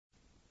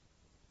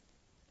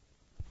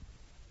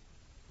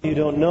You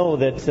don't know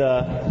that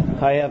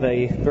I have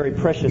a very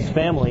precious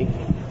family,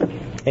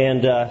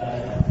 and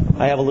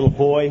I have a little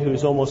boy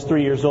who's almost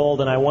 3 years old,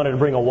 and I wanted to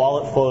bring a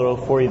wallet photo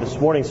for you this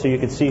morning so you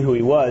could see who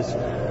he was.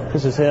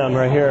 This is him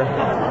right here,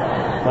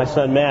 my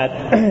son Matt.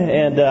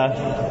 And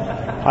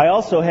I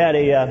also had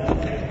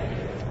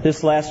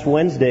this last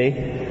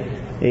Wednesday,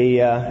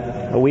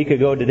 a week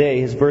ago today,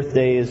 his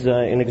birthday is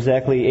in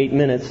exactly 8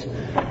 minutes.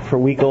 For a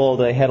week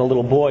old, I had a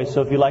little boy,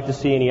 so if you'd like to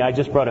see any, I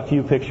just brought a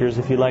few pictures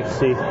if you'd like to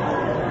see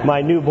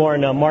my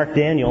newborn Mark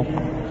Daniel.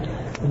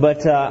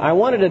 But I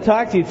wanted to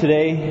talk to you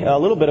today a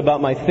little bit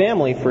about my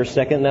family for a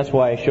second, and that's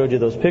why I showed you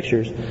those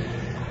pictures.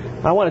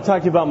 I want to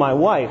talk to you about my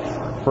wife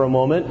for a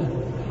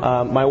moment.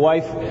 My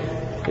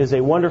wife is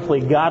a wonderfully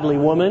godly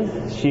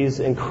woman. She's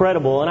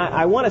incredible, and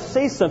I want to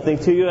say something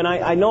to you, and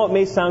I know it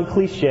may sound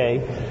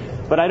cliche,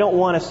 but I don't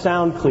want to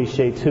sound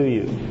cliche to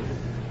you.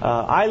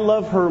 I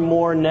love her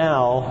more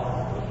now,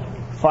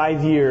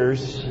 5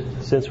 years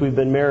since we've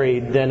been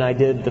married, than I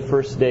did the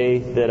first day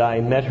that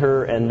I met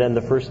her and then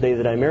the first day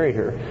that I married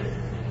her.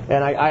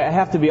 And I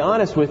have to be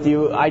honest with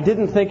you, I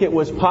didn't think it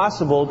was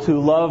possible to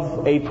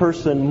love a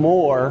person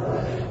more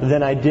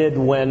than I did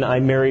when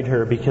I married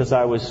her, because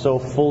I was so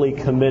fully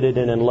committed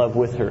and in love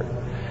with her.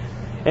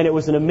 And it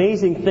was an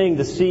amazing thing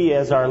to see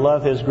as our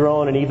love has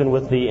grown, and even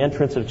with the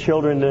entrance of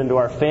children into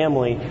our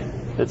family.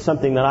 That's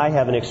something that I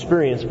haven't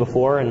experienced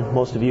before, and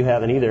most of you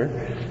haven't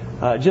either.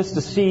 Just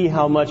to see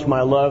how much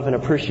my love and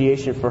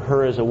appreciation for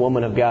her as a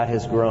woman of God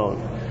has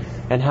grown,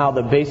 and how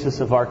the basis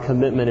of our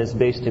commitment is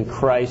based in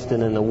Christ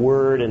and in the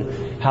Word,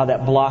 and how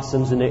that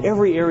blossoms into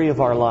every area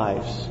of our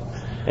lives,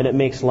 and it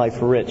makes life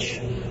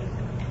rich.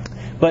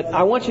 But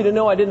I want you to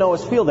know I didn't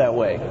always feel that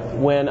way.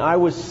 When I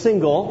was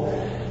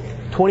single,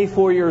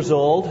 24 years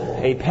old,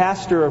 a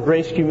pastor of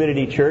Grace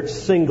Community Church,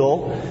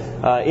 single,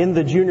 in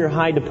the junior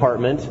high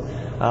department,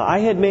 I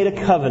had made a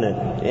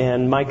covenant,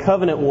 and my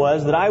covenant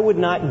was that I would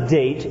not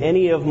date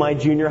any of my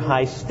junior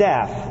high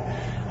staff.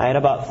 I had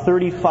about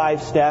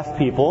 35 staff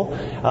people.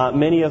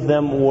 Many of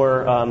them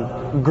were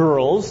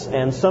girls,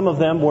 and some of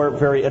them were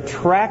very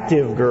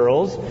attractive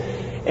girls.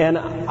 And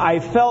I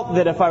felt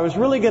that if I was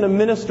really going to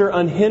minister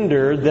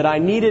unhindered, that I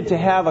needed to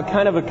have a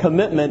kind of a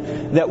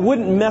commitment that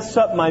wouldn't mess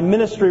up my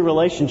ministry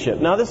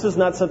relationship. Now, this is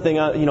not something,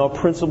 a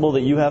principle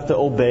that you have to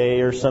obey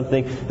or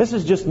something. This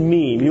is just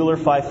me, Mueller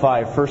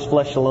 5.5, First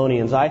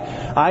Thessalonians.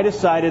 I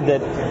decided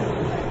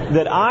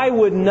that I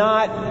would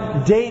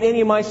not date any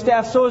of my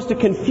staff so as to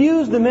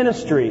confuse the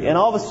ministry and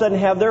all of a sudden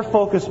have their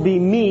focus be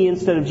me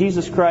instead of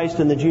Jesus Christ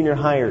and the junior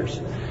hires.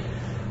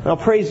 Now,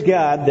 praise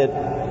God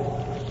that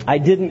I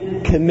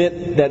didn't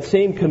commit that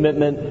same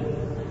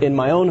commitment in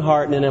my own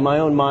heart and in my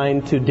own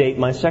mind to date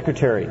my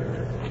secretary.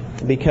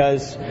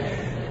 Because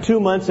 2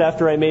 months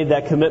after I made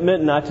that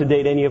commitment not to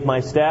date any of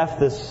my staff,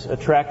 this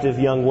attractive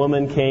young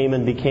woman came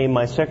and became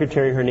my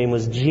secretary. Her name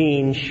was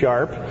Jean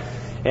Sharp,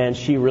 and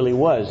she really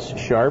was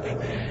sharp.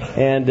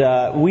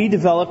 And we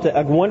developed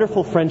a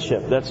wonderful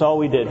friendship. That's all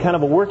we did. Kind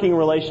of a working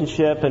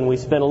relationship, and we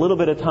spent a little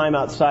bit of time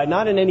outside,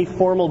 not in any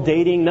formal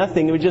dating,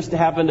 nothing. We just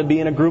happened to be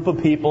in a group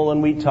of people,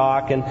 and we'd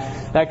talk and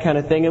that kind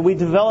of thing. And we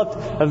developed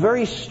a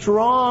very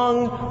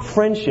strong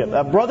friendship,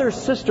 a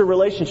brother-sister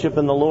relationship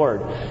in the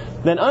Lord.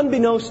 Then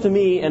unbeknownst to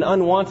me and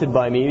unwanted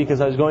by me, because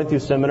I was going through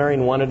seminary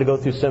and wanted to go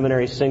through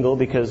seminary single,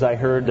 because I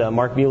heard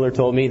Mark Mueller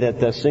told me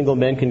that single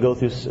men can go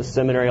through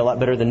seminary a lot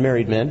better than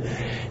married men.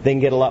 They can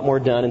get a lot more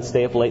done and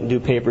stay up late and do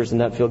papers and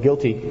not feel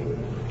guilty.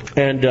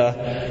 And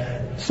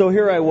so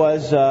here I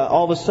was,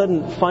 all of a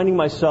sudden finding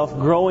myself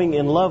growing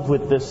in love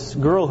with this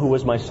girl who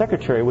was my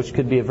secretary, which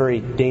could be a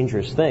very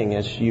dangerous thing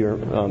if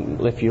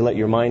you let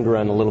your mind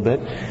run a little bit.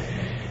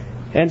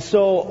 And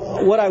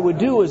so what I would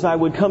do is I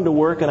would come to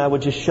work and I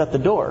would just shut the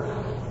door.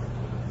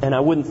 And I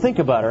wouldn't think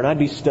about her. And I'd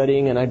be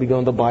studying and I'd be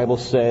going, the Bible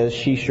says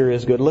she sure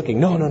is good looking.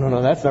 No,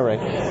 that's not right.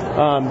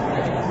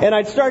 And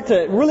I'd start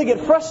to really get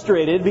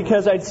frustrated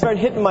because I'd start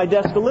hitting my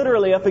desk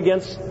literally up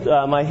against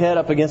my head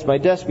up against my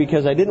desk,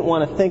 because I didn't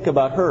want to think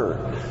about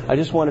her. I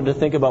just wanted to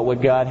think about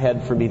what God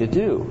had for me to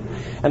do.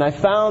 And I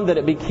found that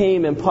it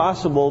became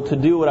impossible to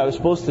do what I was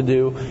supposed to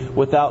do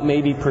without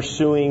maybe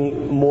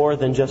pursuing more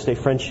than just a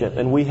friendship.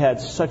 And we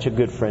had such a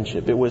good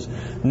friendship. It was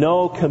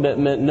no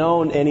commitment,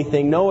 no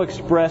anything, no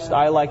expressed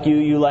I like you,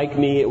 you like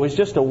me. It was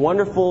just a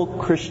wonderful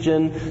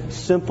Christian,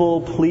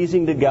 simple,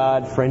 pleasing to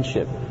God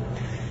friendship.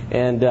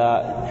 And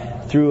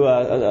through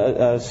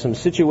some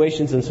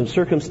situations and some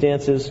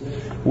circumstances,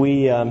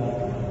 we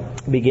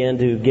began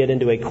to get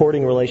into a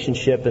courting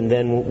relationship, and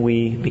then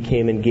we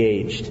became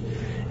engaged.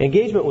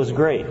 Engagement was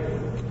great.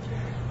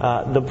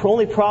 The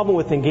only problem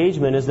with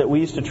engagement is that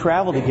we used to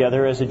travel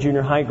together as a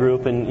junior high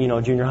group, and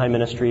junior high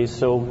ministry is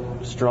so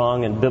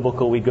strong and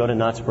biblical. We'd go to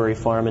Knott's Berry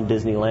Farm and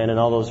Disneyland and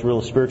all those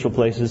real spiritual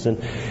places,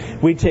 and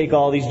we'd take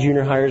all these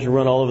junior hires and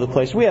run all over the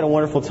place. We had a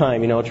wonderful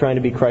time, trying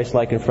to be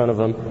Christ-like in front of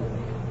them,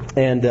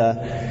 and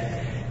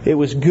it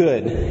was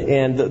good.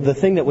 And the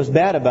thing that was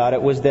bad about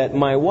it was that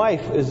my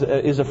wife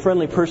is a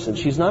friendly person.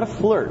 She's not a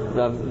flirt,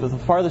 the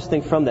farthest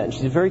thing from that. And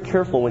she's very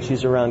careful when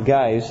she's around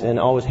guys, and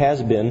always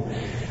has been.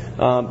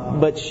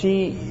 But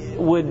she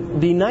would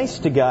be nice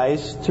to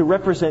guys to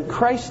represent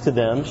Christ to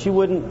them. She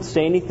wouldn't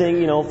say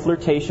anything,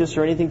 flirtatious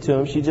or anything to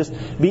them. She'd just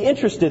be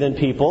interested in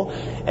people.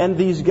 And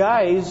these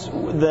guys,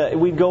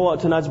 we'd go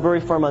out to Knott's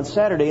Berry Farm on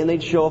Saturday, and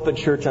they'd show up at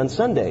church on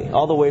Sunday,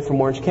 all the way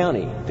from Orange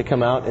County, to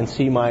come out and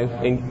see my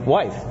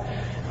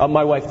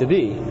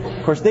wife-to-be.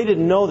 Of course, they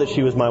didn't know that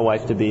she was my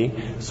wife-to-be.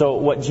 So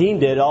what Jean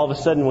did, all of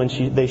a sudden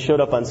when they showed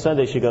up on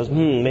Sunday, she goes,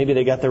 maybe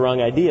they got the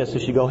wrong idea. So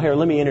she'd go, here,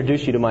 let me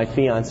introduce you to my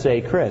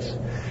fiancé, Chris.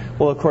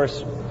 Well, of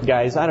course,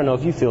 guys, I don't know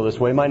if you feel this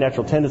way. My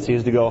natural tendency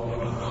is to go,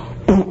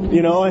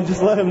 and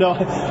just let him know,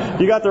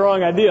 you got the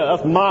wrong idea.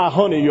 That's my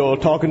honey you're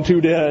talking to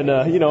there. And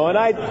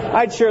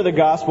I'd share the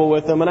gospel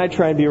with them, and I'd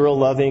try and be real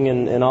loving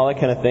and all that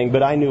kind of thing.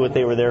 But I knew what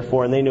they were there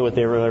for, and they knew what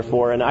they were there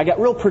for. And I got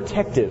real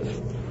protective.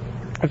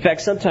 In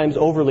fact, sometimes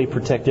overly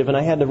protective, and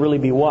I had to really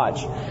be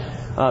watched.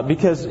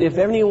 Because if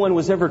anyone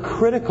was ever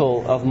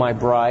critical of my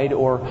bride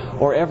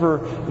or ever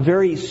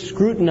very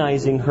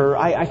scrutinizing her,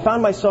 I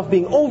found myself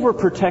being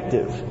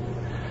overprotective.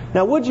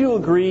 Now, would you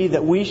agree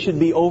that we should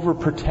be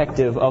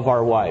overprotective of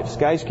our wives?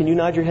 Guys, can you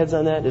nod your heads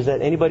on that? Is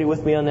that anybody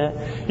with me on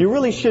that? You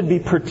really should be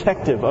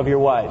protective of your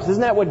wives.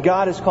 Isn't that what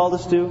God has called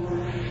us to?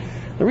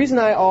 The reason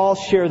I all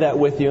share that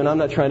with you, and I'm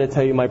not trying to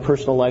tell you my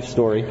personal life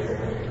story,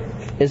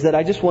 is that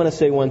I just want to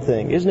say one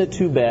thing. Isn't it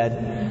too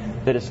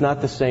bad that it's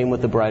not the same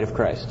with the bride of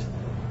Christ?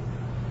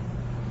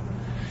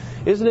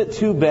 Isn't it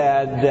too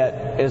bad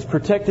that as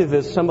protective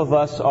as some of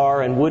us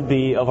are and would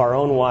be of our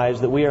own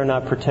wives, that we are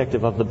not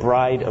protective of the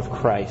bride of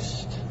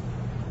Christ,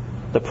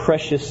 the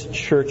precious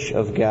church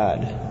of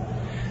God?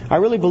 I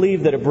really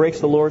believe that it breaks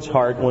the Lord's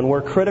heart when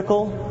we're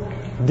critical,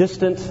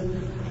 distant,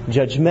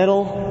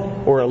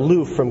 judgmental, or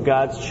aloof from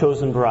God's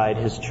chosen bride,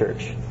 His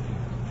church.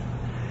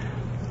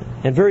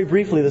 And very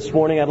briefly this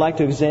morning, I'd like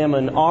to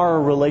examine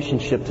our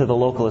relationship to the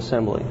local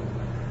assembly.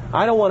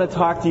 I don't want to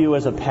talk to you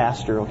as a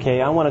pastor,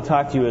 okay? I want to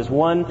talk to you as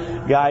one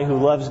guy who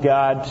loves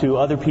God to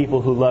other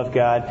people who love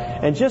God,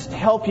 and just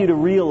help you to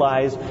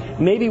realize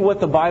maybe what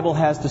the Bible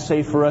has to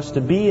say for us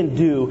to be and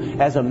do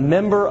as a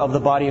member of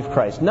the body of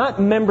Christ.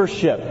 Not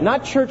membership,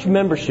 not church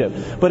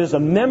membership, but as a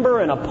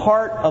member and a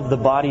part of the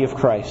body of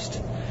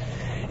Christ.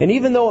 And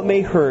even though it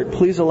may hurt,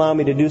 please allow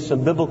me to do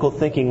some biblical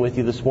thinking with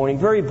you this morning,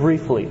 very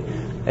briefly,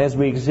 as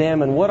we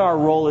examine what our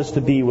role is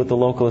to be with the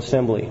local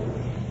assembly.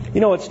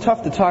 It's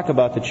tough to talk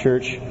about the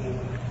church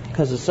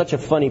because it's such a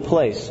funny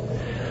place.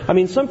 I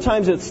mean,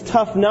 sometimes it's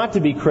tough not to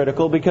be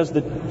critical because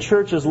the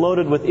church is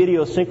loaded with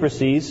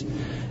idiosyncrasies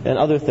and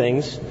other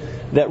things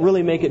that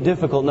really make it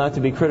difficult not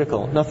to be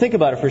critical. Now think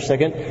about it for a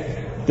second.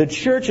 The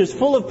church is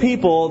full of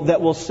people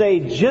that will say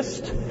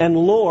just and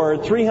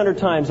Lord 300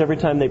 times every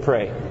time they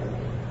pray.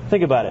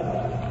 Think about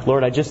it.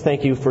 Lord, I just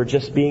thank you for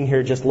just being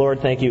here. Just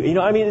Lord, thank you.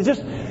 It's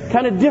just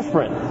kind of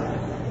different.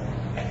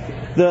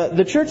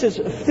 The church is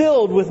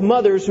filled with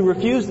mothers who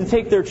refuse to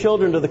take their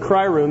children to the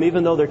cry room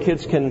even though their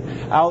kids can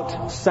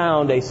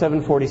out-sound a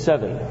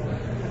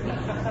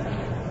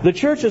 747. The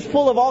church is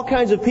full of all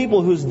kinds of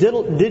people whose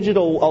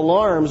digital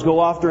alarms go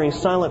off during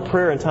silent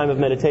prayer and time of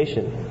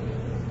meditation.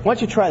 Why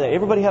don't you try that?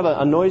 Everybody have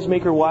a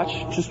noisemaker watch?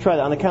 Just try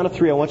that. On the count of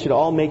 3, I want you to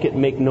all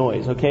make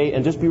noise, okay?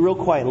 And just be real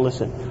quiet and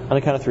listen. On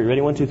the count of 3.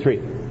 Ready? 1, 2,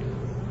 3.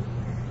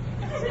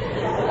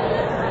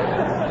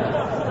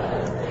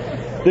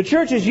 The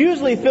church is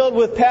usually filled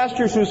with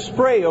pastors who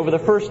spray over the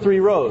first 3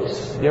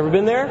 rows. You ever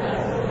been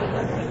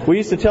there? We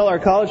used to tell our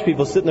college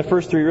people sit in the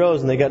first 3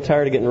 rows, and they got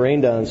tired of getting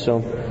rained on.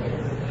 So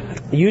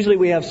usually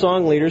we have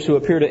song leaders who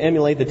appear to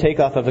emulate the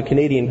takeoff of a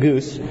Canadian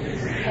goose.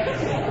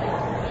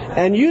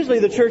 And usually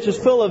the church is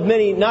full of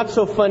many not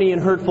so funny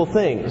and hurtful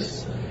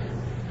things.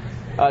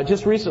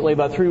 Just recently,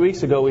 about 3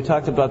 weeks ago, we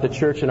talked about the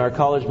church in our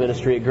college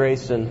ministry at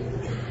Grace, and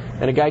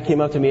a guy came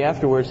up to me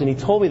afterwards and he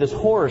told me this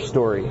horror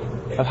story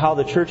of how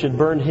the church had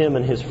burned him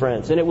and his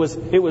friends. And it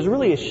was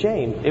really a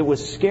shame. It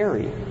was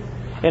scary.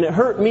 And it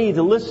hurt me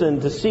to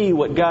listen to see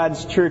what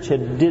God's church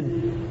had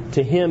did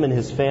to him and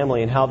his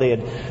family and how they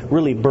had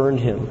really burned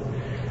him.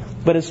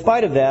 But in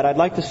spite of that, I'd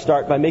like to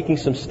start by making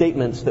some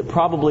statements that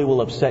probably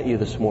will upset you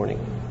this morning.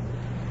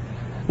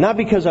 Not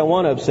because I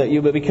want to upset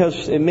you, but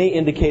because it may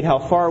indicate how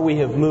far we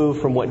have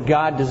moved from what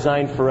God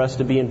designed for us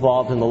to be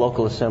involved in the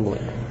local assembly.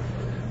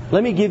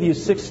 Let me give you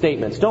 6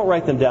 statements. Don't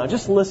write them down.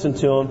 Just listen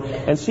to them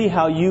and see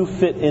how you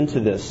fit into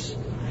this.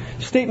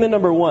 Statement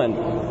number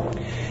 1.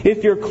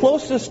 If your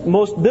closest,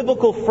 most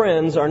biblical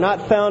friends are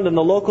not found in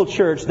the local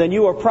church, then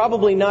you are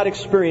probably not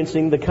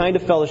experiencing the kind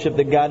of fellowship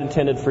that God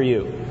intended for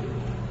you.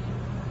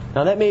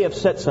 Now that may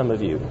upset some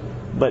of you,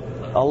 but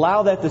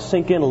allow that to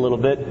sink in a little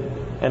bit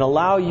and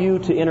allow you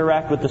to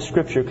interact with the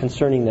Scripture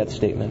concerning that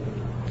statement.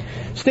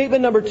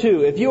 Statement number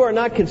 2, if you are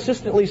not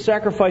consistently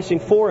sacrificing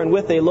for and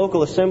with a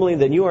local assembly,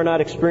 then you are not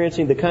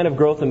experiencing the kind of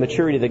growth and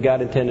maturity that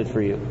God intended for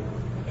you.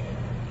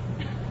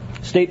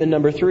 Statement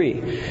number 3,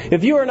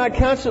 if you are not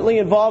constantly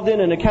involved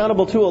in and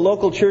accountable to a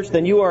local church,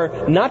 then you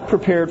are not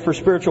prepared for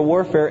spiritual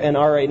warfare and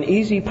are an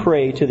easy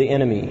prey to the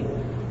enemy.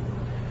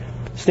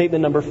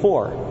 Statement number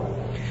 4,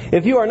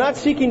 If you are not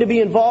seeking to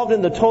be involved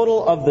in the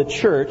total of the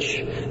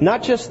church,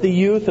 not just the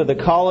youth or the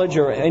college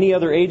or any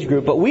other age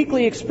group, but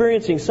weekly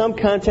experiencing some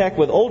contact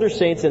with older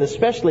saints and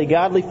especially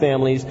godly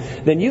families,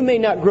 then you may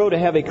not grow to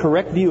have a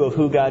correct view of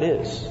who God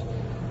is.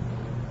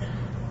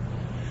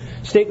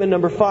 Statement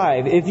number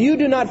 5. If you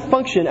do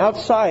function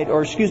outside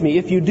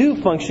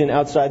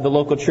the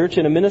local church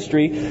in a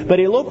ministry, but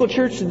a local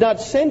church did not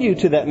send you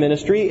to that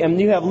ministry, and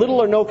you have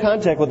little or no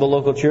contact with the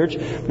local church,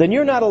 then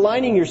you're not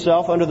aligning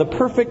yourself under the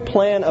perfect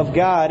plan of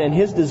God and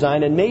His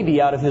design, and maybe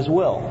out of His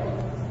will.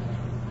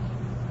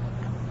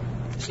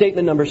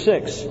 Statement number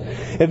 6.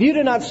 If you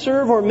do not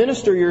serve or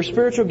minister your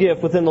spiritual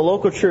gift within the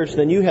local church,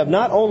 then you have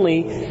not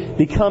only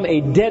become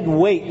a dead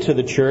weight to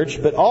the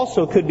church, but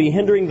also could be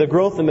hindering the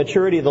growth and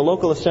maturity of the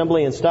local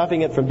assembly and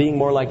stopping it from being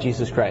more like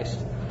Jesus Christ.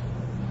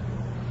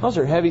 Those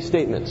are heavy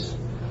statements.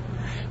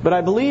 But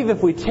I believe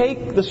if we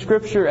take the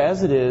Scripture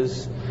as it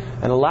is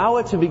and allow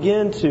it to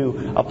begin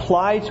to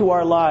apply to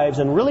our lives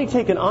and really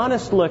take an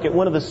honest look at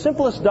one of the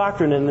simplest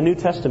doctrine in the New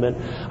Testament,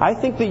 I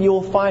think that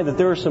you'll find that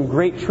there is some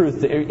great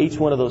truth to each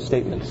one of those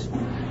statements.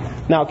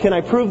 Now, can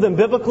I prove them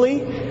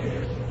biblically?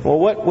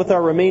 Well, with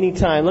our remaining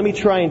time, let me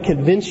try and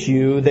convince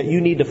you that you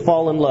need to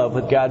fall in love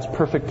with God's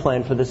perfect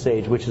plan for this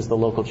age, which is the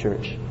local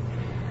church.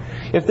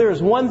 If there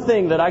is one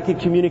thing that I could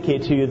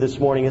communicate to you this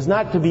morning, is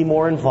not to be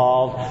more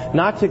involved,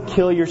 not to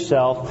kill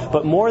yourself,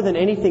 but more than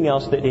anything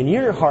else, that in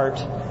your heart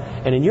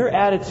and in your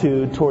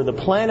attitude toward the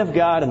plan of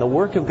God and the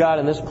work of God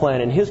in this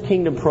plan and His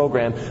kingdom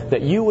program,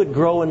 that you would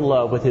grow in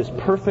love with His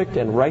perfect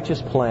and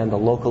righteous plan, the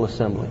local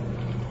assembly.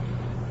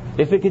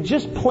 If it could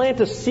just plant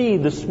a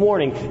seed this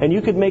morning and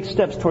you could make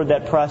steps toward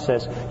that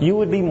process, you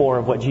would be more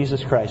of what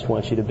Jesus Christ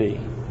wants you to be.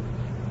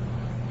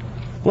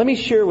 Let me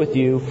share with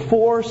you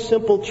 4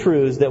 simple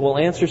truths that will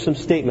answer some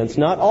statements,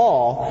 not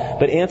all,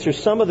 but answer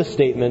some of the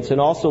statements,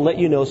 and also let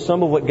you know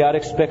some of what God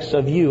expects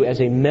of you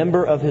as a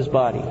member of His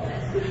body.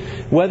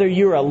 Whether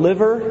you're a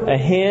liver, a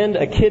hand,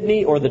 a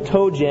kidney, or the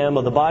toe jam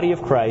of the body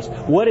of Christ,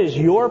 what is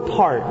your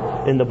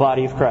part in the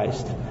body of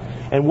Christ?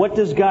 And what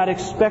does God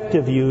expect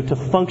of you to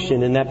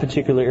function in that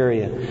particular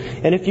area?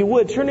 And if you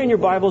would, turn in your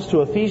Bibles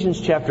to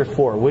Ephesians chapter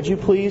 4, would you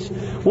please?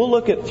 We'll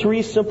look at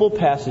 3 simple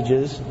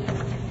passages.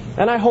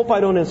 And I hope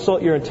I don't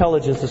insult your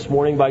intelligence this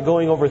morning by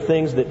going over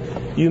things that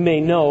you may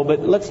know, but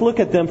let's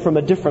look at them from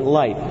a different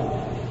light.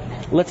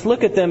 Let's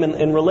look at them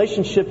in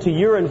relationship to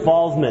your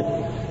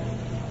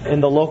involvement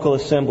in the local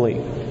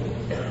assembly.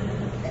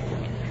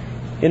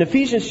 In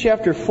Ephesians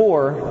chapter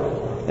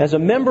 4, as a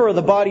member of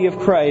the body of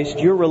Christ,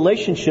 your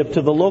relationship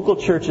to the local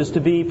church is to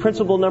be,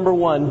 principle number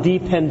 1,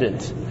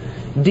 dependent.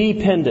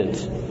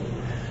 Dependent.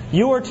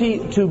 You are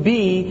to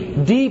be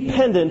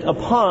dependent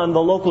upon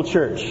the local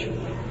church.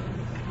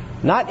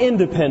 Not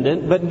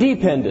independent, but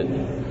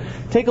dependent.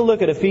 Take a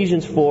look at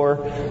Ephesians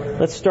 4.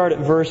 Let's start at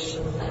verse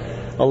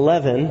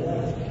 11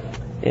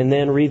 and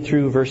then read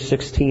through verse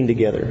 16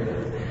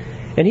 together.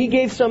 And He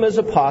gave some as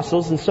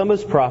apostles, and some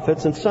as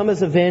prophets, and some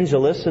as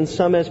evangelists, and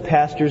some as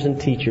pastors and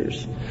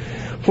teachers,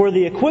 for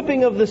the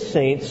equipping of the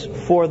saints,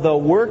 for the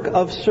work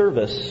of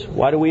service.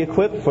 Why do we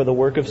equip? For the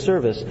work of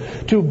service.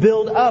 To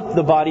build up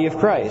the body of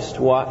Christ,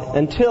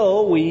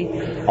 until we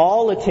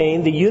all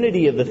attain the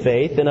unity of the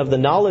faith and of the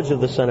knowledge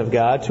of the Son of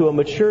God, to a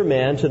mature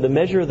man, to the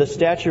measure of the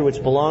stature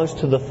which belongs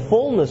to the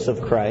fullness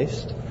of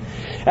Christ.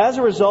 As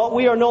a result,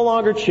 we are no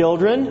longer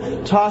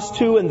children, tossed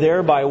to and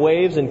there by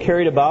waves and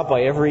carried about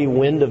by every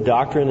wind of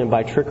doctrine and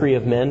by trickery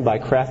of men, by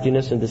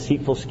craftiness and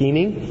deceitful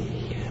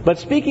scheming. But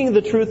speaking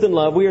the truth in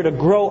love, we are to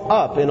grow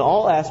up in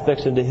all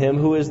aspects into Him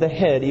who is the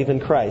head,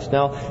 even Christ.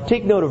 Now,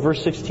 take note of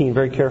verse 16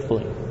 very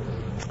carefully.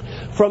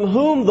 From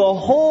whom the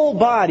whole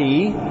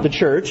body, the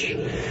church,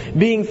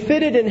 being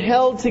fitted and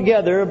held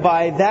together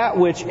by that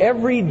which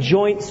every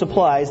joint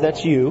supplies,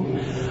 that's you,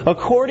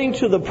 according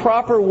to the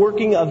proper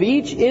working of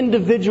each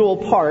individual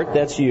part,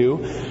 that's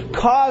you,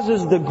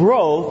 causes the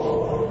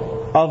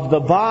growth of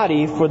the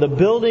body for the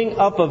building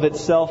up of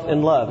itself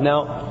in love.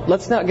 Now,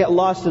 let's not get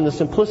lost in the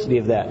simplicity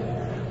of that.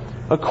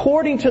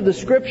 According to the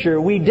Scripture,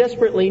 we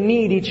desperately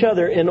need each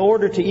other in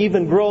order to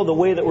even grow the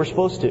way that we're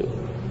supposed to.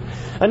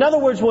 In other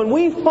words, when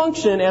we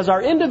function as our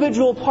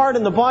individual part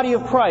in the body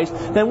of Christ,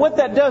 then what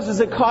that does is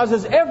it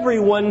causes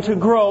everyone to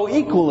grow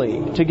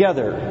equally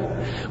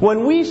together.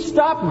 When we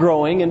stop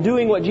growing and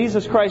doing what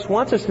Jesus Christ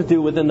wants us to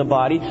do within the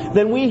body,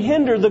 then we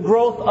hinder the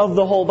growth of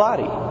the whole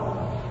body.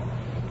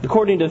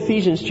 According to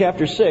Ephesians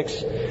chapter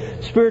 6,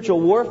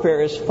 spiritual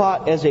warfare is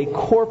fought as a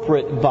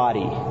corporate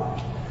body.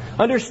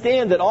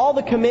 Understand that all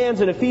the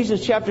commands in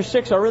Ephesians chapter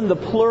 6 are in the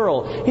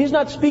plural. He's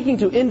not speaking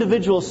to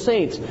individual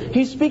saints.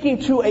 He's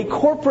speaking to a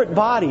corporate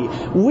body.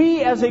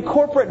 We as a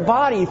corporate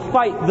body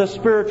fight the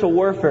spiritual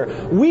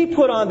warfare. We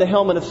put on the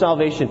helmet of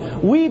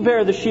salvation. We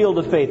bear the shield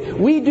of faith.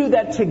 We do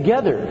that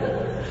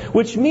together.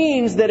 Which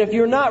means that if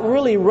you're not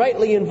really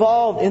rightly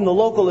involved in the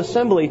local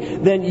assembly,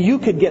 then you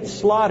could get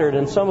slaughtered,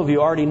 and some of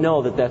you already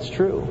know that that's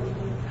true.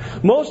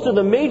 Most of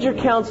the major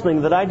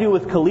counseling that I do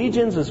with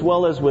collegians as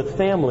well as with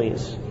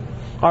families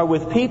are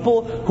with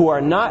people who are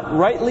not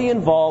rightly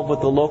involved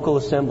with the local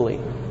assembly.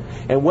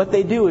 And what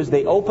they do is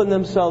they open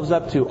themselves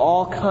up to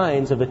all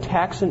kinds of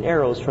attacks and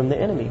arrows from the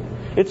enemy.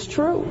 It's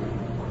true.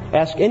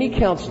 Ask any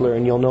counselor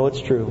and you'll know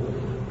it's true.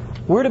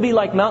 We're to be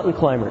like mountain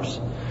climbers.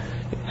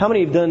 How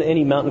many have done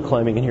any mountain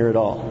climbing in here at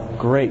all?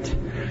 Great.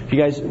 You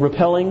guys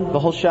rappelling the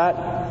whole shot?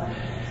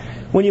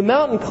 When you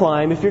mountain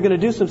climb, if you're going to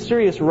do some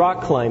serious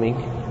rock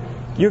climbing,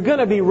 you're going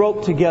to be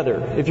roped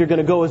together if you're going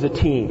to go as a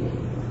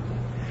team.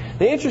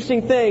 The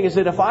interesting thing is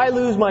that if I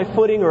lose my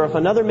footing or if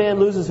another man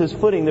loses his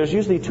footing, there's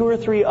usually 2 or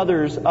 3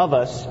 others of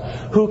us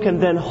who can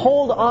then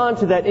hold on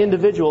to that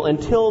individual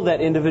until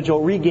that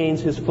individual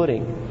regains his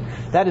footing.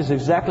 That is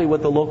exactly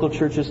what the local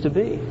church is to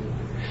be.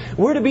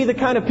 We're to be the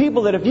kind of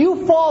people that if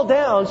you fall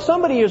down,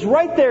 somebody is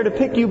right there to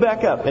pick you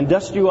back up and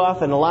dust you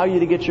off and allow you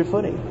to get your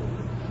footing.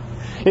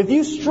 If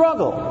you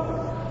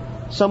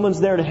struggle,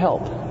 someone's there to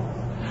help.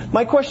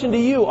 My question to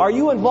you, are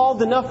you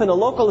involved enough in a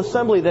local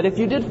assembly that if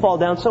you did fall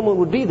down, someone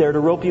would be there to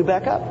rope you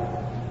back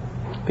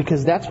up?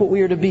 Because that's what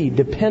we are to be,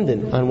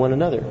 dependent on one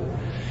another.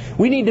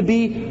 We need to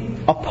be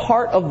a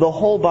part of the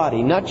whole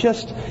body, not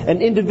just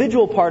an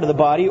individual part of the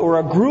body or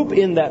a group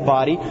in that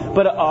body,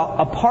 but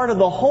a part of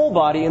the whole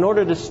body in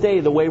order to stay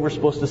the way we're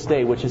supposed to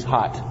stay, which is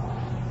hot.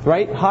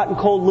 Right? Hot and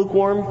cold,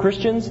 lukewarm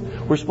Christians,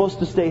 we're supposed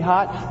to stay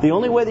hot. The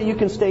only way that you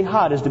can stay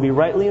hot is to be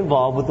rightly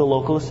involved with the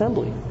local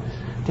assembly,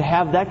 to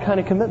have that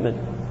kind of commitment.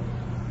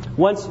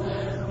 Once,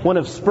 one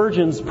of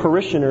Spurgeon's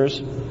parishioners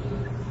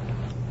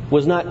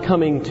was not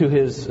coming to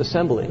his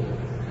assembly.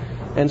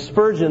 And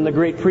Spurgeon, the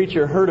great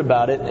preacher, heard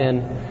about it,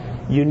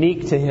 and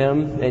unique to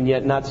him, and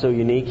yet not so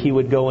unique, he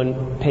would go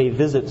and pay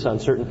visits on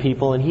certain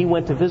people, and he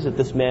went to visit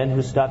this man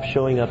who stopped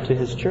showing up to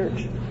his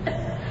church.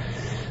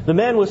 The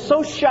man was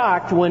so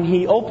shocked when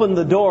he opened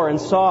the door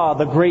and saw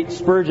the great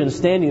Spurgeon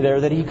standing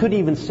there that he couldn't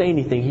even say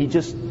anything. He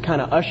just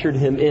kind of ushered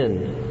him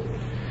in.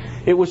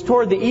 It was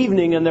toward the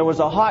evening, and there was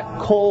a hot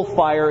coal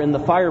fire in the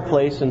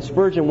fireplace, and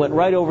Spurgeon went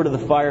right over to the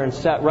fire and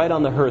sat right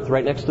on the hearth,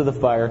 right next to the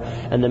fire,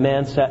 and the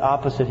man sat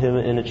opposite him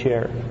in a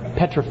chair,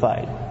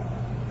 petrified.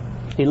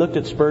 He looked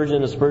at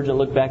Spurgeon, and Spurgeon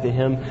looked back at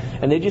him,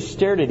 and they just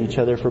stared at each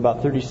other for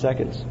about 30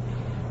 seconds.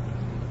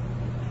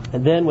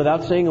 And then,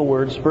 without saying a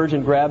word,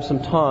 Spurgeon grabbed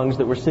some tongs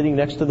that were sitting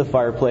next to the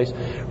fireplace,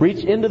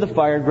 reached into the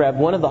fire and grabbed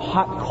one of the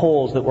hot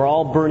coals that were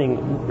all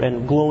burning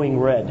and glowing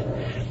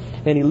red.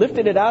 And he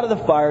lifted it out of the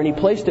fire and he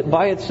placed it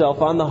by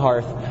itself on the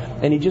hearth.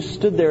 And he just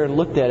stood there and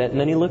looked at it. And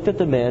then he looked at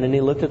the man and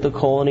he looked at the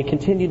coal and he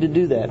continued to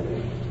do that.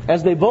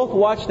 As they both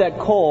watched that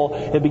coal,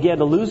 it began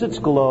to lose its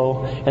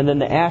glow. And then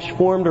the ash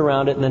formed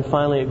around it. And then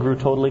finally it grew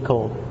totally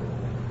cold.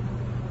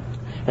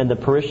 And the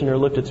parishioner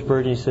looked at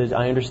Spurgeon and he says,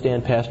 "I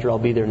understand, Pastor. I'll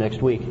be there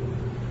next week."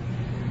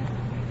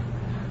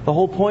 The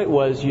whole point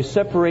was, you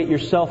separate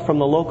yourself from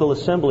the local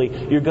assembly,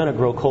 you're going to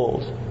grow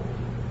cold.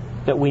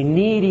 That we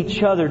need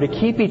each other to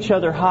keep each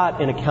other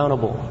hot and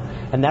accountable.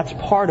 And that's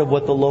part of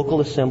what the local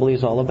assembly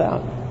is all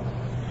about.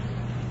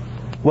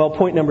 Well,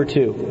 point number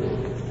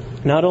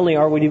 2. Not only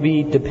are we to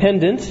be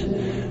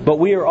dependent, but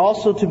we are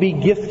also to be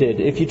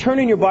gifted. If you turn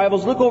in your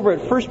Bibles, look over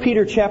at 1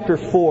 Peter chapter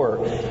 4.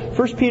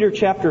 1 Peter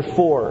chapter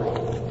 4,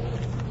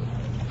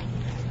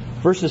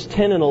 verses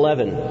 10 and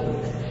 11.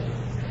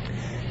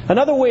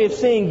 Another way of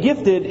saying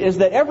gifted is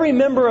that every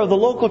member of the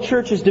local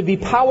church is to be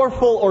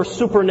powerful or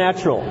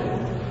supernatural.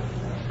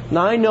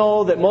 Now, I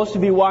know that most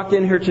of you walked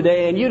in here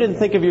today and you didn't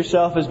think of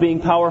yourself as being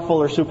powerful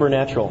or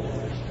supernatural.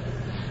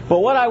 But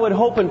what I would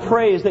hope and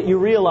pray is that you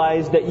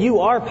realize that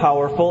you are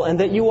powerful and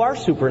that you are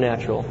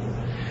supernatural.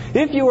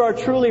 If you are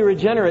truly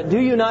regenerate, do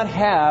you not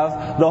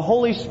have the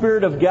Holy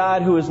Spirit of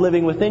God who is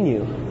living within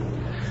you?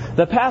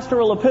 The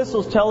pastoral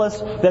epistles tell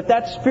us that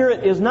that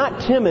Spirit is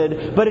not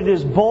timid, but it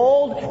is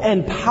bold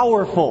and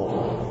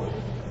powerful.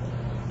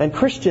 And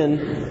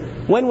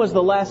Christian, when was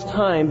the last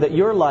time that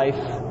your life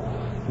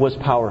was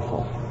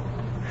powerful?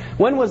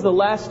 When was the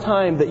last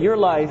time that your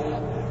life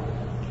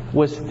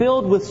was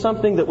filled with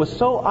something that was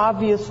so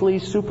obviously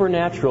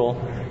supernatural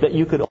that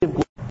you could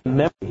only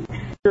memory?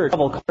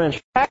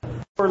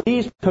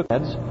 These took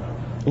heads,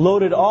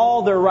 loaded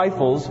all their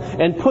rifles,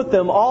 and put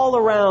them all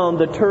around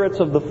the turrets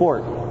of the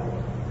fort.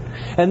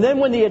 And then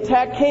when the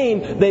attack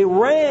came, they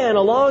ran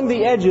along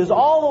the edges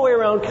all the way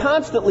around,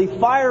 constantly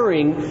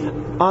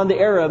firing on the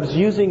Arabs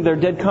using their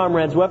dead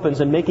comrades'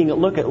 weapons and making it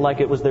look like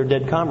it was their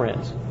dead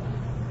comrades.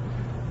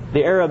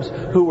 The Arabs,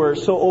 who were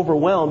so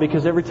overwhelmed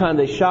because every time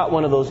they shot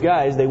one of those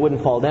guys, they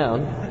wouldn't fall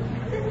down,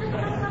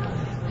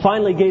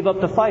 finally gave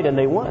up the fight and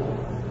they won.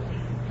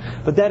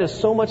 But that is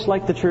so much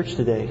like the church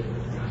today.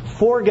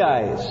 4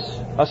 guys,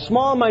 a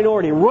small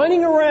minority,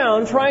 running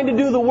around trying to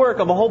do the work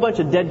of a whole bunch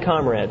of dead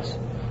comrades.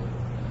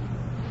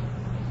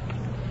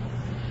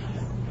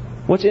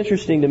 What's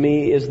interesting to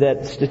me is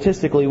that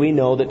statistically we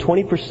know that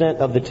 20%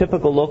 of the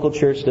typical local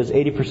church does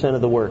 80%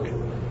 of the work.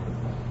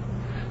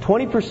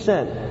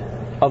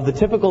 20% of the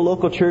typical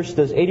local church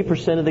does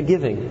 80% of the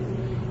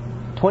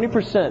giving.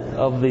 20%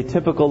 of the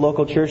typical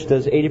local church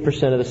does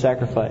 80% of the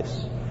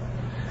sacrifice.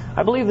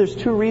 I believe there's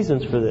 2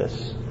 reasons for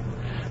this.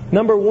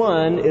 Number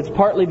 1, it's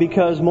partly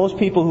because most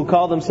people who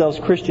call themselves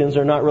Christians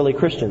are not really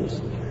Christians.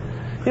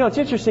 You know, it's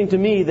interesting to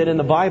me that in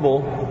the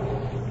Bible,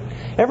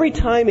 Every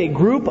time a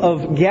group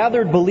of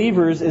gathered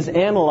believers is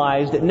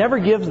analyzed, it never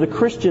gives the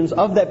Christians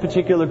of that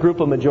particular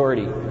group a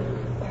majority.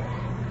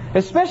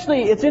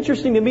 Especially, it's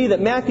interesting to me that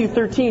Matthew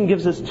 13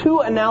 gives us two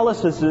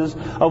analyses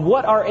of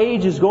what our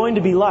age is going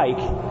to be like,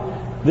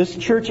 this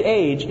church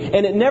age,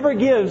 and it never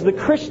gives the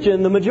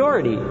Christian the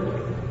majority.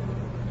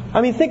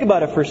 I mean, think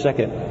about it for a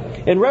second.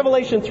 In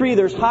Revelation 3,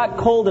 there's hot,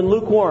 cold, and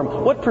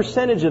lukewarm. What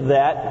percentage of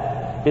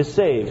that is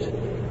saved?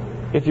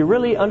 If you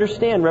really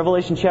understand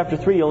Revelation chapter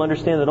 3, you'll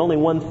understand that only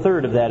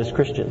 1/3 of that is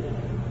Christian.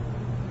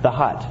 The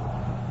hot.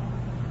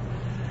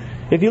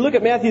 If you look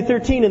at Matthew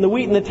 13 and the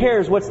wheat and the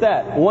tares, what's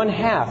that?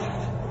 1/2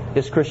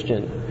 is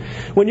Christian.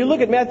 When you look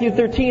at Matthew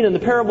 13 and the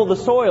parable of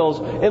the soils,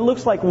 it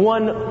looks like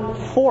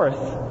 1/4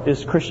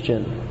 is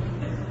Christian.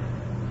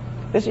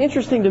 It's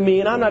interesting to me,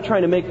 and I'm not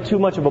trying to make too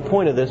much of a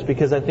point of this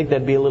because I think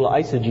that'd be a little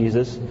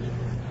eisegesis,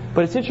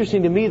 but it's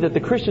interesting to me that the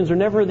Christians are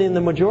never in the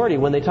majority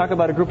when they talk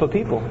about a group of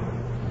people.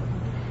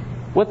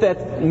 What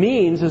that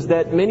means is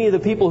that many of the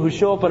people who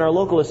show up in our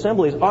local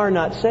assemblies are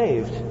not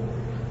saved.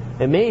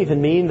 It may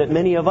even mean that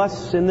many of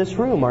us in this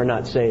room are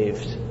not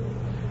saved.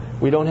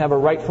 We don't have a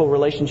rightful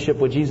relationship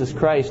with Jesus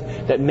Christ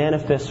that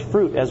manifests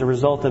fruit as a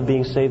result of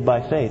being saved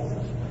by faith.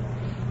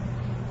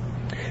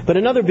 But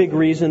another big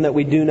reason that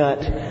we do not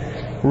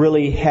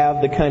really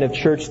have the kind of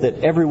church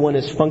that everyone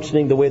is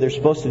functioning the way they're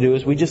supposed to do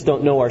is we just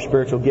don't know our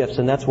spiritual gifts,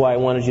 and that's why I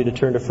wanted you to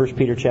turn to 1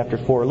 Peter chapter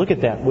 4. Look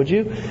at that, would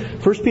you?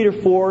 1 Peter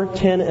 4,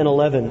 10 and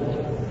 11.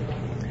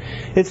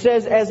 It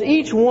says, as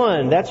each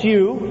one, that's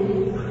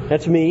you,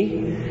 that's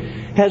me,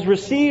 has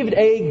received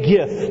a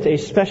gift, a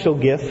special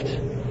gift,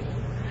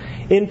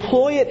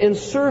 employ it in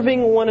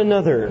serving one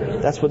another.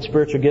 That's what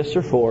spiritual gifts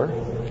are for.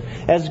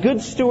 As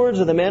good stewards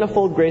of the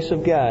manifold grace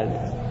of God.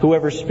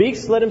 Whoever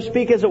speaks, let him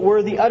speak as it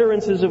were the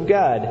utterances of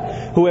God.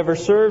 Whoever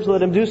serves,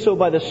 let him do so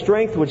by the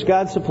strength which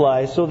God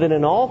supplies, so that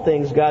in all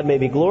things God may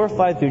be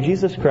glorified through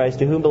Jesus Christ,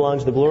 to whom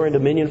belongs the glory and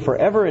dominion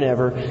forever and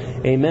ever.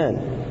 Amen.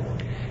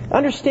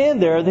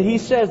 Understand there that he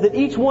says that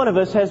each one of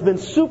us has been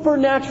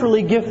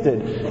supernaturally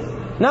gifted.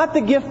 Not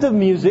the gift of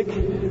music,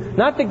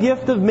 not the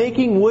gift of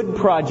making wood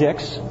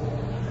projects,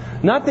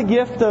 not the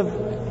gift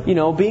of,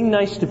 being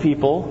nice to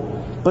people,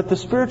 but the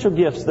spiritual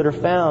gifts that are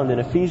found in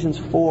Ephesians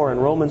 4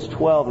 and Romans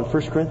 12 and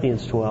 1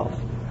 Corinthians 12.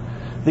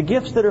 The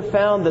gifts that are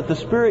found that the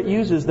Spirit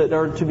uses that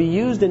are to be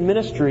used in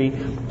ministry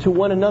to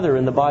one another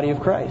in the body of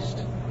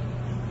Christ.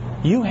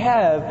 You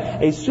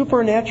have a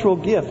supernatural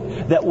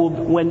gift that will,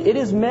 when it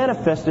is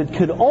manifested,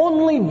 could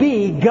only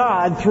be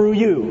God through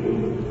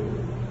you.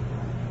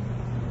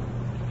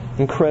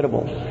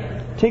 Incredible.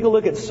 Take a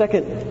look at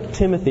 2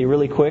 Timothy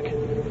really quick.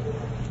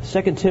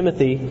 2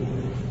 Timothy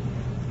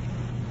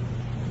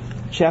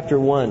chapter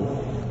 1.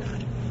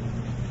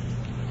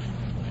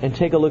 And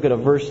take a look at a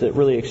verse that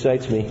really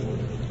excites me.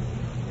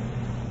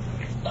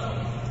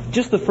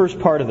 Just the first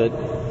part of it.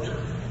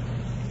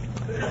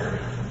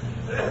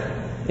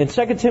 In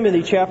 2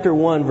 Timothy chapter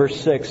 1, verse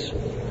 6,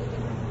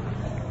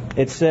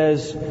 it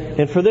says,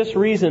 and for this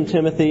reason,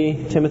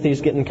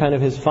 Timothy's getting kind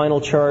of his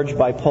final charge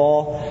by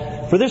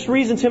Paul. For this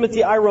reason,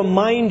 Timothy, I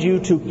remind you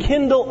to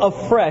kindle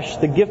afresh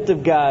the gift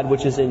of God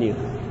which is in you.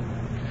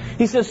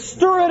 He says,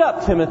 stir it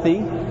up,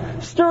 Timothy.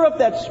 Stir up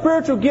that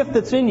spiritual gift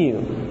that's in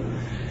you.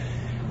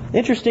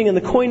 Interesting, in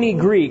the Koine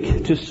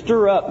Greek, to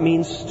stir up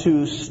means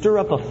to stir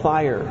up a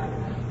fire.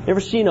 You ever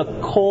seen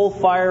a coal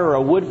fire or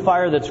a wood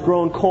fire that's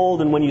grown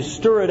cold, and when you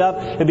stir it up,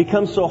 it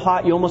becomes so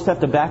hot you almost have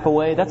to back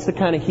away? That's the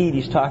kind of heat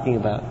he's talking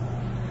about.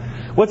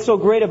 What's so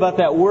great about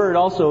that word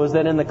also is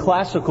that in the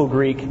classical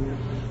Greek,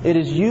 it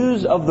is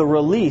used of the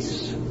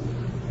release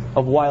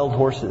of wild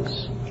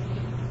horses.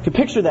 You can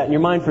picture that in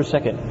your mind for a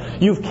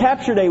second. You've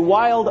captured a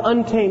wild,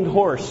 untamed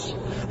horse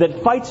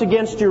that fights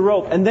against your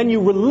rope, and then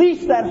you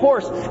release that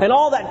horse, and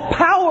all that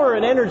power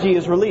and energy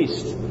is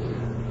released.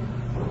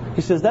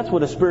 He says that's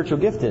what a spiritual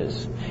gift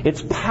is.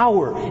 It's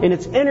power and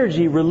it's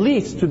energy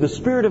released through the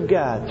Spirit of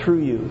God through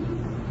you.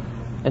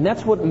 And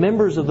that's what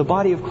members of the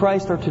body of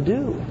Christ are to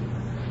do.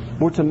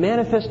 We're to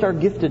manifest our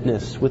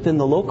giftedness within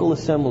the local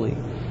assembly,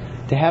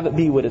 to have it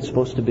be what it's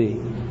supposed to be.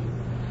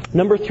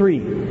 Number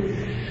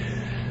 3.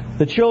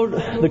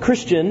 The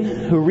Christian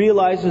who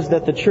realizes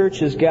that the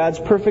church is God's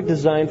perfect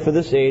design for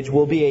this age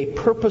will be a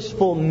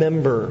purposeful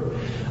member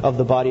of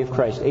the body of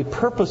Christ. A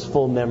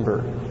purposeful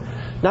member.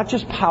 Not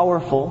just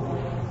powerful,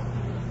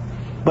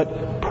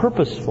 but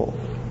purposeful.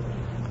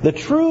 The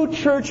true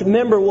church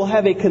member will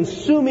have a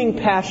consuming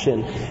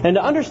passion. And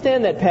to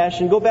understand that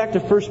passion, go back to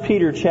 1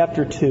 Peter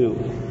chapter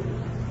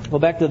 2. Go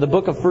back to the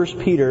book of 1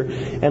 Peter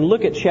and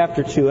look at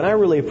chapter 2. And I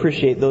really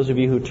appreciate those of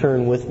you who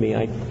turn with me.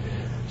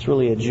 It's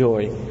really a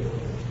joy.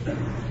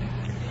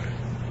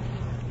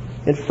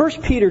 In 1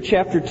 Peter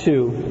chapter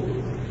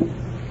 2,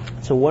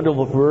 it's a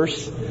wonderful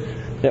verse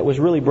that was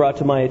really brought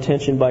to my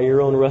attention by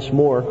your own Russ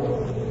Moore.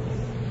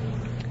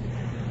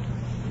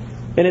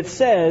 And it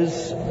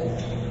says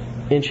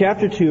in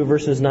chapter 2,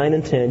 verses 9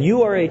 and 10,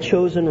 you are a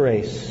chosen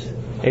race,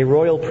 a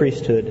royal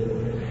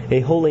priesthood,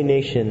 a holy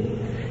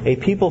nation, a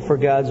people for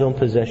God's own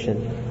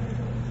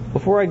possession.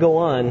 Before I go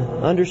on,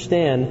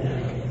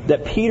 understand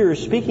that Peter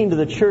is speaking to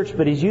the church,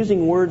 but he's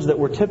using words that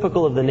were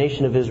typical of the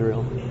nation of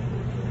Israel.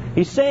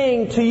 He's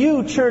saying to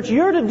you, church,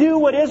 you're to do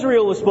what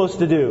Israel was supposed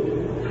to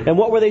do. And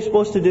what were they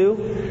supposed to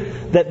do?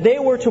 That they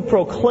were to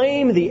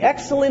proclaim the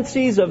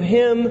excellencies of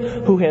Him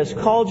who has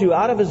called you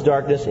out of His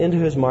darkness into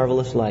His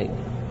marvelous light.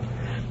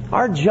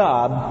 Our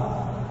job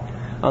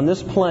on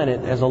this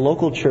planet as a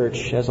local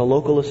church, as a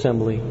local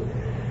assembly,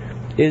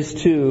 is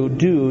to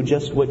do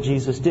just what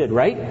Jesus did,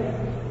 right?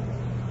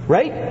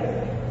 Right?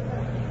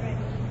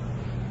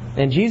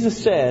 And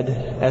Jesus said,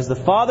 as the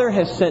Father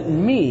has sent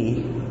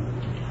me,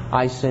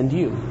 I send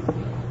you.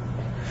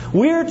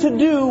 We're to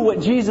do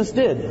what Jesus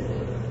did.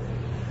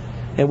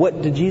 And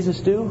what did Jesus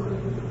do?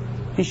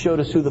 He showed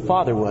us who the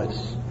Father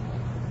was.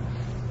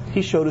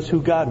 He showed us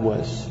who God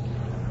was.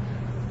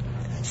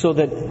 So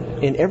that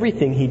in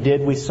everything He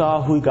did, we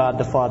saw who God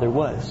the Father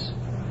was.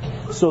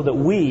 So that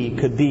we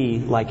could be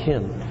like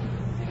Him.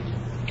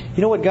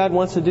 You know what God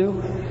wants to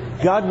do?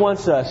 God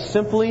wants us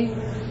simply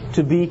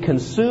to be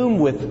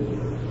consumed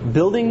with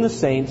building the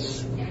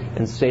saints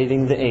and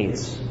saving the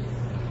ain'ts.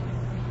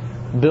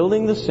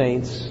 Building the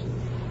saints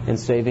and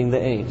saving the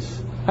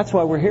ain'ts. That's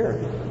why we're here.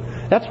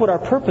 That's what our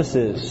purpose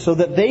is, so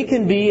that they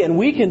can be and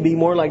we can be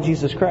more like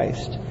Jesus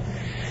Christ.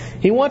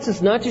 He wants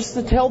us not just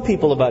to tell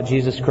people about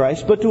Jesus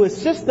Christ, but to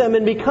assist them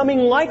in becoming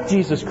like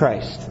Jesus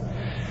Christ.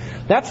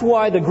 That's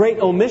why the Great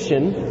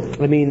Commission,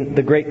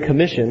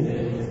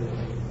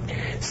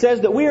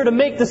 says that we are to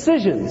make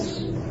decisions.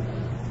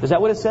 Is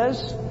that what it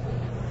says?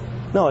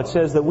 No, it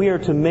says that we are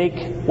to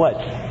make what?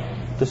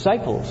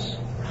 Disciples.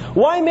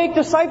 Why make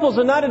disciples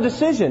and not a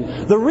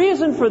decision? The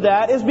reason for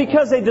that is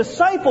because a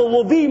disciple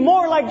will be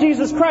more like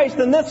Jesus Christ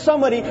than this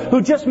somebody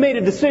who just made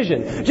a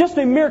decision. Just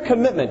a mere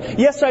commitment.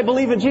 Yes, I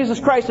believe in Jesus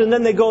Christ, and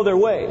then they go their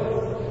way.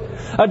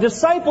 A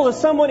disciple is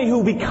somebody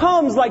who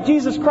becomes like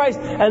Jesus Christ,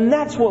 and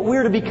that's what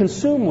we're to be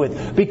consumed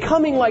with.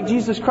 Becoming like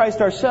Jesus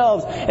Christ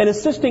ourselves and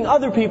assisting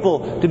other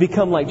people to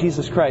become like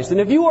Jesus Christ.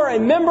 And if you are a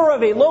member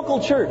of a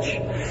local church,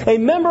 a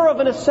member of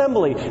an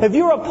assembly, if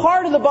you're a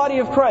part of the body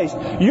of Christ,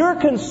 your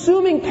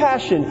consuming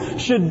passion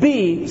should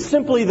be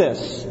simply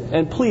this.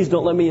 And please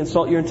don't let me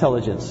insult your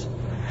intelligence.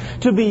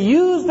 To be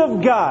used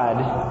of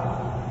God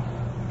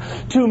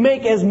to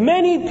make as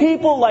many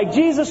people like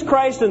Jesus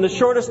Christ in the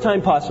shortest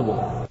time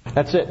possible.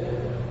 That's it.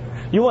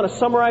 You want to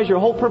summarize your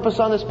whole purpose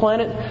on this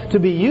planet? To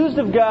be used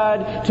of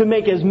God to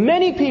make as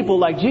many people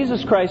like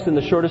Jesus Christ in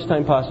the shortest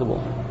time possible.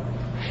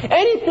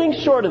 Anything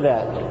short of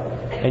that,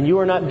 and you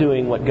are not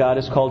doing what God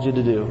has called you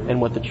to do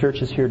and what the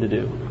church is here to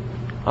do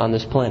on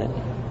this planet.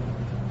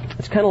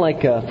 It's kind of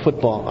like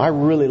football. I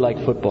really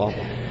like football.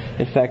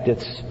 In fact,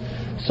 it's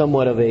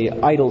somewhat of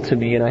an idol to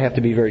me, and I have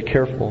to be very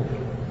careful.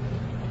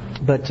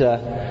 But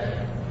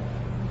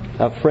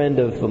a friend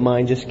of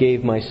mine just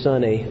gave my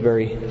son a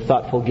very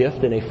thoughtful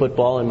gift in a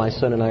football, and my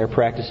son and I are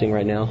practicing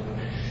right now.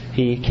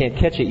 He can't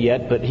catch it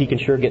yet, but he can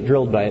sure get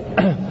drilled by it.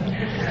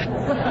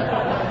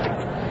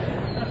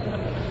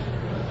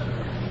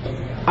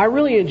 I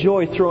really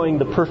enjoy throwing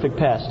the perfect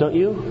pass, don't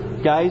you?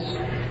 Guys,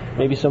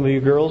 maybe some of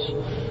you girls.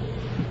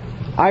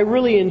 I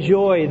really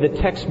enjoy the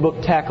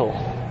textbook tackle,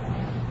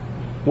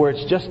 where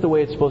it's just the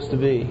way it's supposed to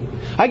be.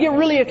 I get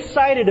really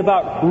excited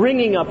about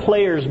ringing a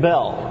player's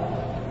bell.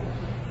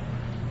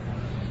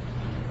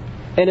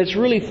 And it's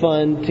really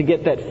fun to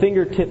get that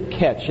fingertip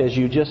catch as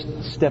you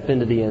just step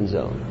into the end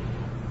zone.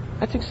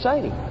 That's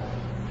exciting.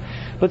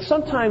 But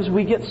sometimes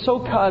we get so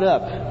caught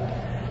up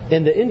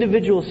in the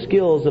individual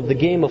skills of the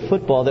game of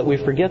football that we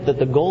forget that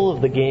the goal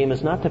of the game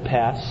is not to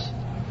pass.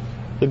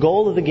 The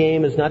goal of the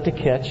game is not to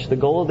catch. The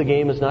goal of the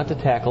game is not to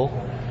tackle.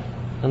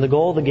 And the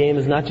goal of the game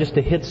is not just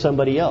to hit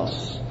somebody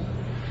else.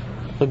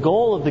 The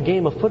goal of the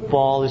game of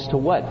football is to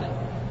what?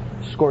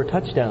 Score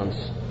touchdowns.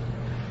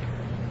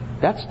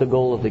 That's the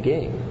goal of the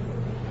game.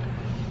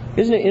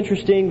 Isn't it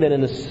interesting that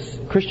in the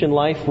Christian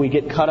life we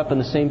get caught up in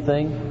the same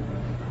thing?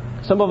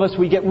 Some of us,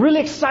 we get really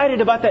excited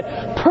about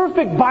that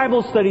perfect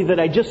Bible study that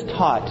I just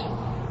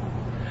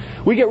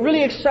taught. We get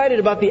really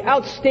excited about the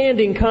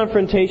outstanding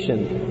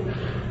confrontation.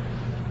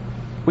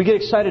 We get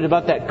excited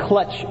about that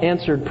clutch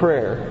answered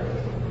prayer.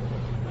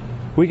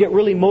 We get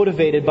really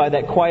motivated by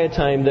that quiet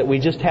time that we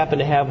just happen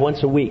to have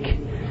once a week.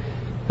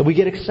 And we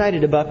get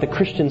excited about the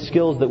Christian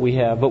skills that we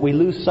have, but we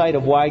lose sight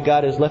of why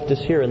God has left us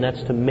here, and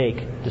that's to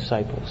make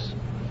disciples.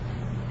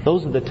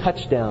 Those are the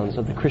touchdowns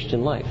of the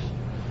Christian life.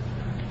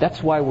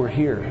 That's why we're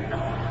here.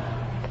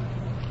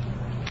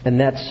 And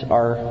that's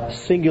our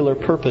singular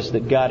purpose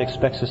that God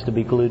expects us to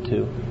be glued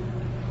to.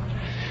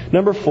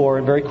 Number 4,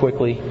 and very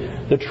quickly,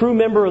 the true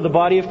member of the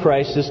body of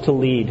Christ is to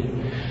lead.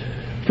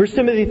 1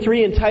 Timothy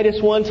 3 and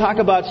Titus 1 talk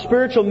about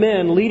spiritual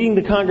men leading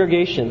the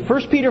congregation.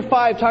 1 Peter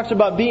 5 talks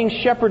about being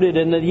shepherded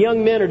and that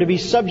young men are to be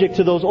subject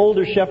to those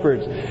older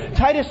shepherds.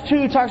 Titus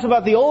 2 talks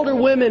about the older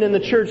women in the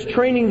church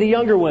training the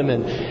younger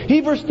women.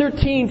 Hebrews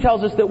 13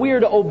 tells us that we are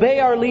to obey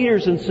our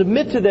leaders and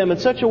submit to them in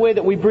such a way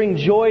that we bring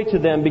joy to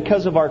them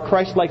because of our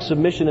Christ-like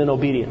submission and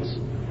obedience.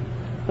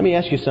 Let me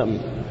ask you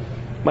something.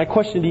 My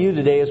question to you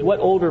today is, what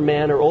older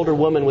man or older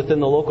woman within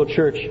the local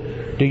church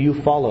do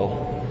you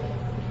follow?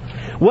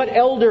 What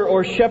elder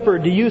or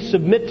shepherd do you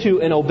submit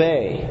to and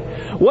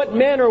obey? What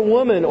man or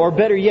woman, or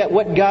better yet,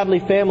 what godly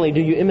family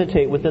do you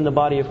imitate within the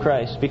body of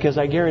Christ? Because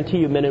I guarantee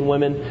you, men and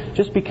women,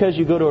 just because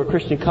you go to a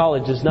Christian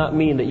college does not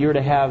mean that you're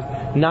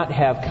to not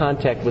have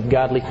contact with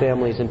godly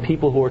families and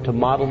people who are to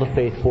model the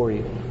faith for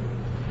you.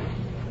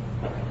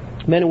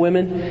 Men and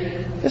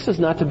women, this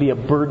is not to be a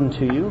burden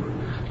to you.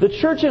 The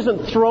church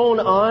isn't thrown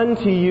on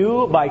to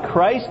you by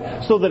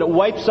Christ so that it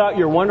wipes out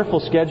your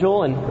wonderful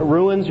schedule and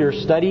ruins your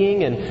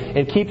studying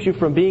and keeps you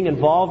from being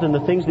involved in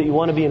the things that you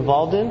want to be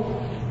involved in.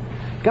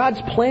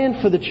 God's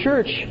plan for the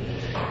church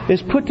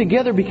is put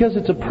together because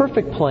it's a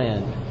perfect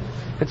plan.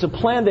 It's a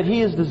plan that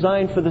He has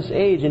designed for this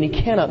age, and He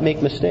cannot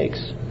make mistakes.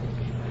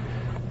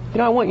 You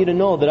know, I want you to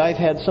know that I've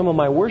had some of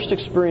my worst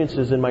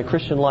experiences in my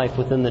Christian life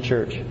within the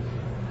church.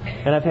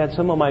 And I've had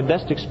some of my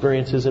best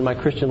experiences in my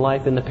Christian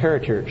life in the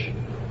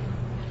parachurch.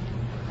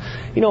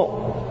 You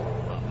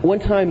know, one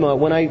time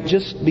when I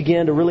just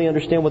began to really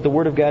understand what the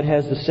Word of God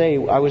has to say,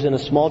 I was in a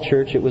small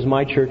church. It was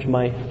my church,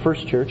 my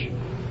first church.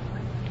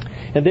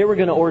 And they were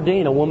going to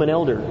ordain a woman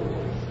elder.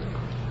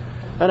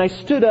 And I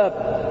stood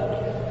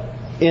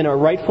up in a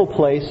rightful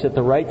place at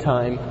the right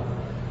time.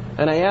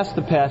 And I asked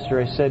the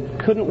pastor, I said,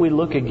 couldn't we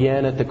look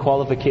again at the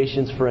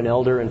qualifications for an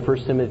elder in 1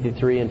 Timothy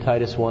 3 and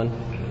Titus 1?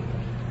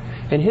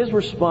 And his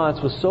response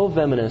was so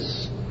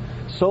venomous,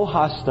 so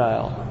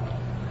hostile,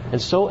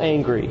 and so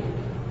angry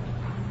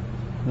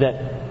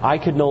that I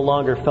could no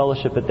longer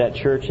fellowship at that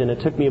church, and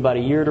it took me about a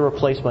year to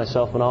replace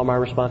myself in all my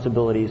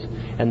responsibilities,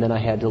 and then I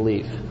had to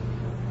leave.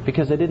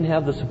 Because I didn't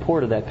have the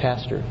support of that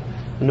pastor,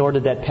 nor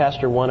did that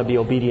pastor want to be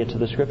obedient to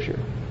the Scripture.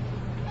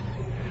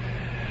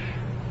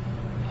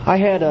 I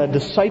had a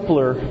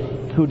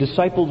discipler who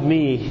discipled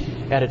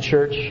me at a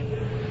church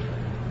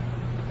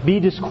be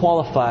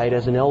disqualified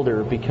as an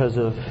elder because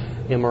of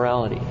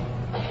immorality.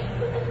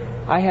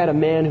 I had a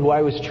man who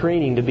I was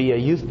training to be a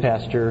youth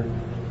pastor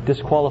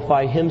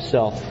disqualify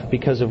himself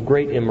because of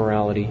great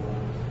immorality.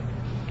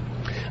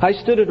 I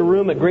stood at a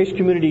room at Grace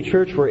Community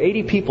Church where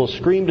 80 people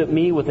screamed at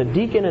me with a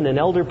deacon and an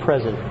elder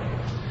present.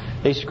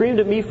 They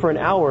screamed at me for an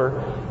hour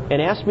and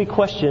asked me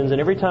questions,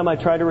 and every time I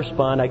tried to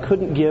respond, I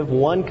couldn't give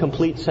one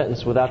complete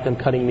sentence without them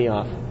cutting me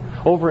off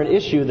over an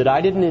issue that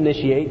I didn't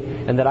initiate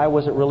and that I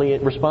wasn't really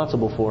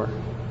responsible for.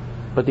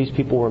 But these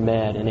people were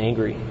mad and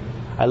angry.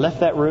 I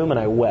left that room and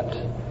I wept.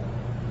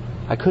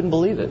 I couldn't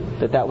believe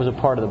it, that was a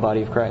part of the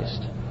body of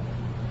Christ.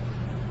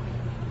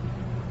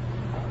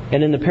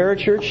 And in the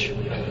parachurch,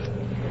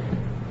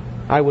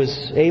 I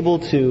was able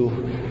to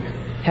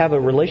have a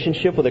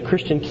relationship with a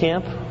Christian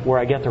camp where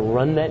I got to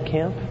run that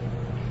camp.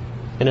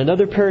 In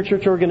another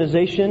parachurch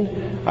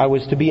organization, I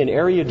was to be an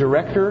area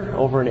director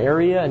over an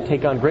area and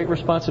take on great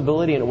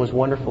responsibility, and it was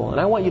wonderful. And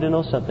I want you to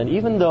know something.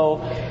 Even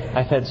though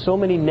I've had so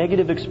many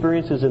negative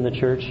experiences in the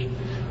church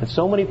and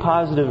so many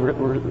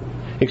positive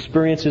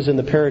experiences in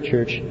the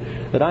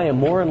parachurch, that I am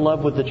more in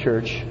love with the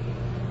church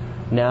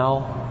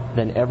now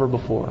than ever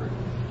before.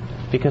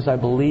 Because I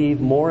believe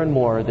more and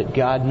more that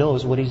God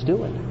knows what He's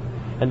doing,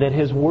 and that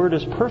His Word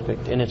is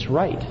perfect and it's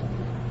right.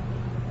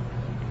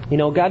 You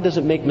know, God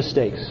doesn't make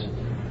mistakes.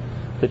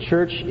 The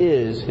church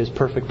is His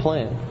perfect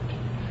plan.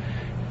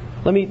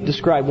 Let me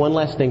describe one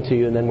last thing to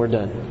you and then we're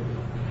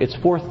done. It's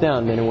fourth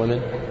down, men and women.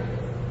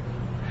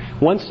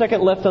 1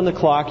 second left on the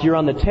clock, you're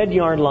on the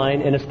 10-yard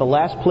line, and it's the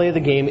last play of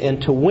the game,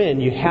 and to win,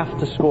 you have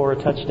to score a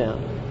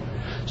touchdown.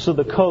 So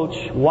the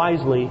coach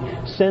wisely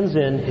sends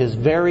in his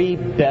very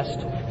best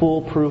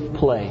foolproof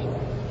play,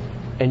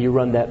 and you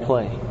run that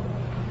play.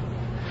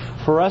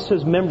 For us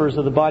as members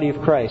of the body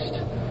of Christ,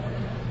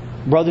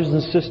 brothers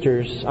and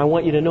sisters, I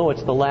want you to know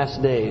it's the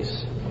last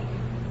days.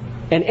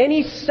 And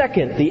any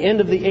second, the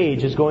end of the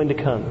age is going to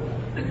come.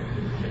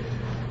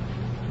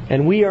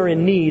 And we are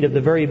in need of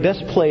the very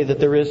best play that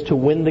there is to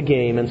win the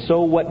game. And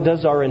so what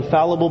does our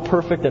infallible,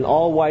 perfect, and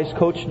all-wise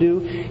coach do?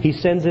 He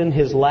sends in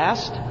his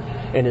last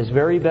and his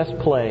very best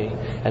play.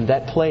 And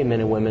that play,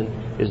 men and women,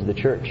 is the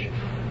church.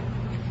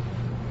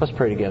 Let's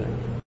pray together.